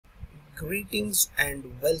Greetings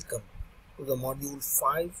and welcome to the Module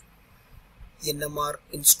 5 NMR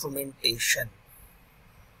Instrumentation.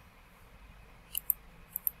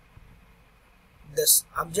 The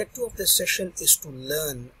objective of this session is to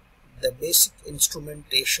learn the basic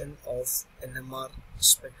instrumentation of NMR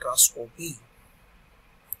spectroscopy.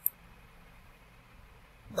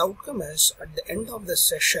 The outcome is, at the end of the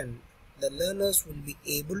session, the learners will be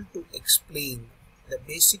able to explain the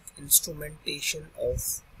basic instrumentation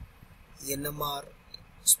of NMR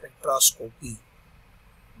spectroscopy.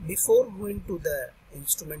 Before going to the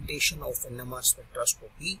instrumentation of NMR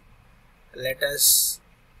spectroscopy, let us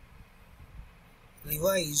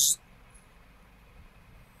revise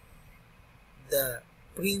the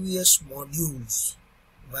previous modules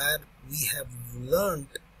where we have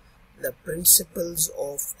learned the principles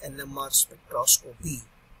of NMR spectroscopy.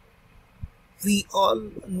 We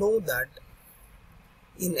all know that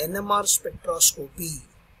in NMR spectroscopy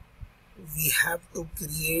we have to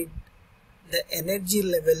create the energy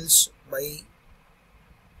levels by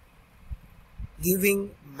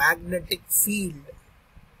giving magnetic field,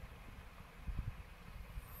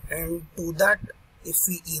 and to that, if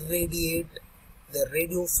we irradiate the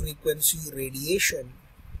radio frequency radiation,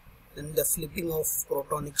 then the flipping of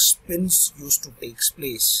protonic spins used to take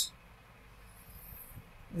place,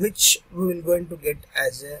 which we will going to get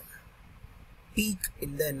as a peak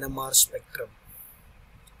in the NMR spectrum.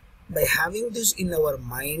 By having this in our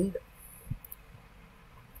mind,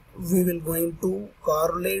 we will going to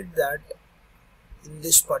correlate that in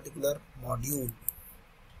this particular module.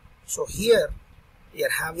 So here we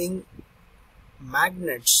are having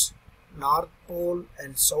magnets, North Pole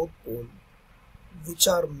and South Pole, which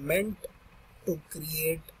are meant to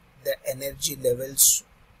create the energy levels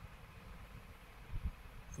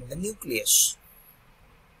in the nucleus.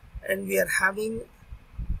 And we are having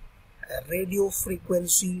a radio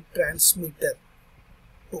frequency transmitter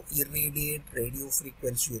to irradiate radio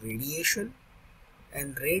frequency radiation,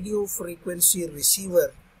 and radio frequency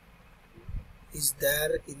receiver is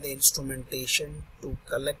there in the instrumentation to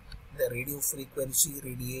collect the radio frequency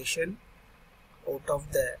radiation out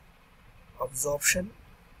of the absorption,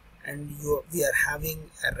 and we are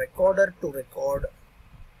having a recorder to record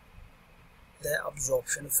the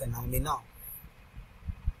absorption phenomena.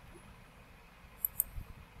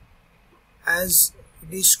 As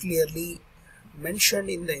it is clearly mentioned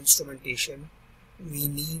in the instrumentation, we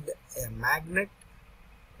need a magnet.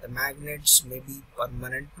 The magnets may be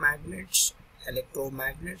permanent magnets,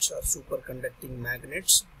 electromagnets, or superconducting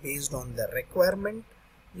magnets. Based on the requirement,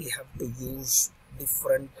 we have to use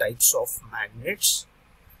different types of magnets.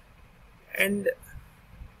 And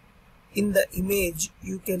in the image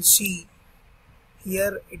you can see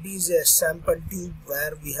here it is a sample tube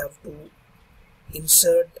where we have to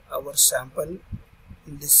insert our sample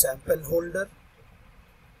in this sample holder.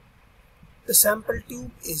 The sample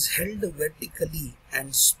tube is held vertically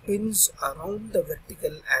and spins around the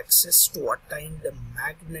vertical axis to attain the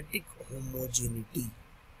magnetic homogeneity.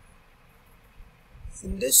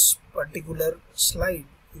 In this particular slide,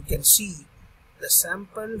 you can see the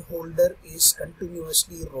sample holder is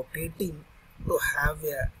continuously rotating to have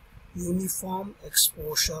a uniform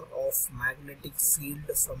exposure of magnetic field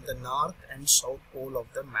from the north and south pole of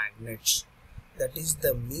the magnets. That is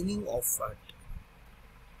the meaning of it.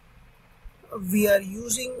 We are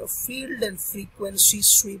using a field and frequency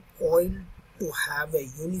sweep coil to have a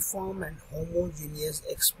uniform and homogeneous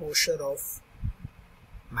exposure of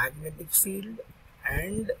magnetic field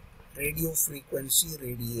and radio frequency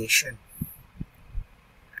radiation.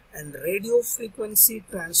 And radio frequency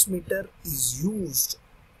transmitter is used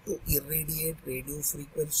to irradiate radio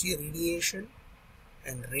frequency radiation,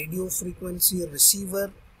 and radio frequency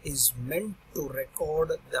receiver is meant to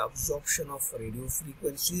record the absorption of radio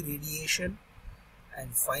frequency radiation,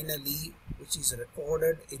 and finally which is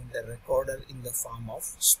recorded in the recorder in the form of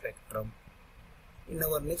spectrum. In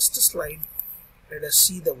our next slide, let us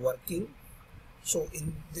see the working. So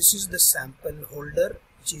this is the sample holder,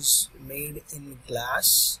 which is made in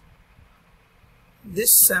glass. This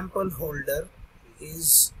sample holder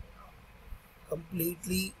is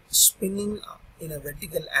completely spinning in a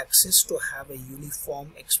vertical axis to have a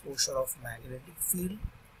uniform exposure of magnetic field,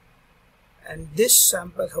 and this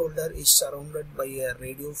sample holder is surrounded by a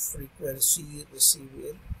radio frequency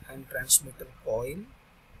receiver and transmitter coil.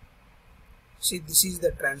 See, this is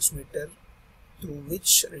the transmitter through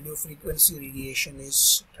which radio frequency radiation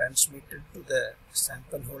is transmitted to the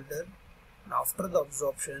sample holder, and after the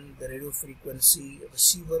absorption the radio frequency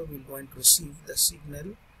receiver will going to receive the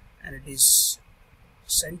signal, and it is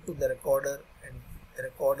sent to the recorder, and the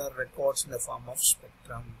recorder records in the form of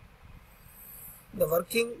spectrum.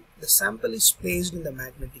 The sample is placed in the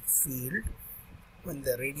magnetic field. When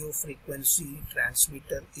the radio frequency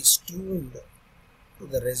transmitter is tuned to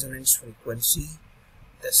the resonance frequency,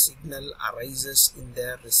 the signal arises in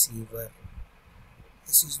the receiver.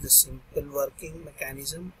 This is the simple working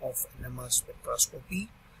mechanism of NMR spectroscopy.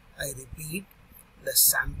 I repeat, the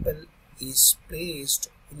sample is placed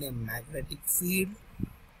in a magnetic field.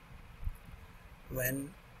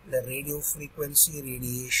 When the radio frequency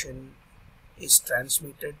radiation is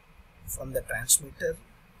transmitted from the transmitter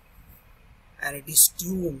and it is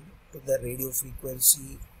tuned to the radio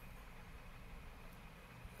frequency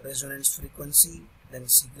resonance frequency, then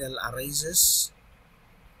signal arises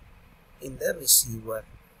in the receiver.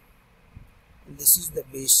 And this is the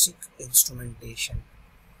basic instrumentation.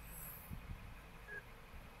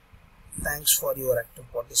 Thanks for your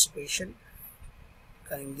active participation.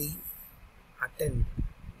 Kindly attend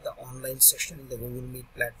the online session in the Google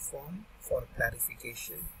Meet platform for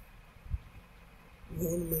clarification.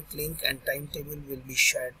 Google Meet link and timetable will be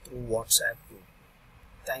shared through WhatsApp group.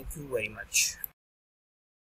 Thank you very much.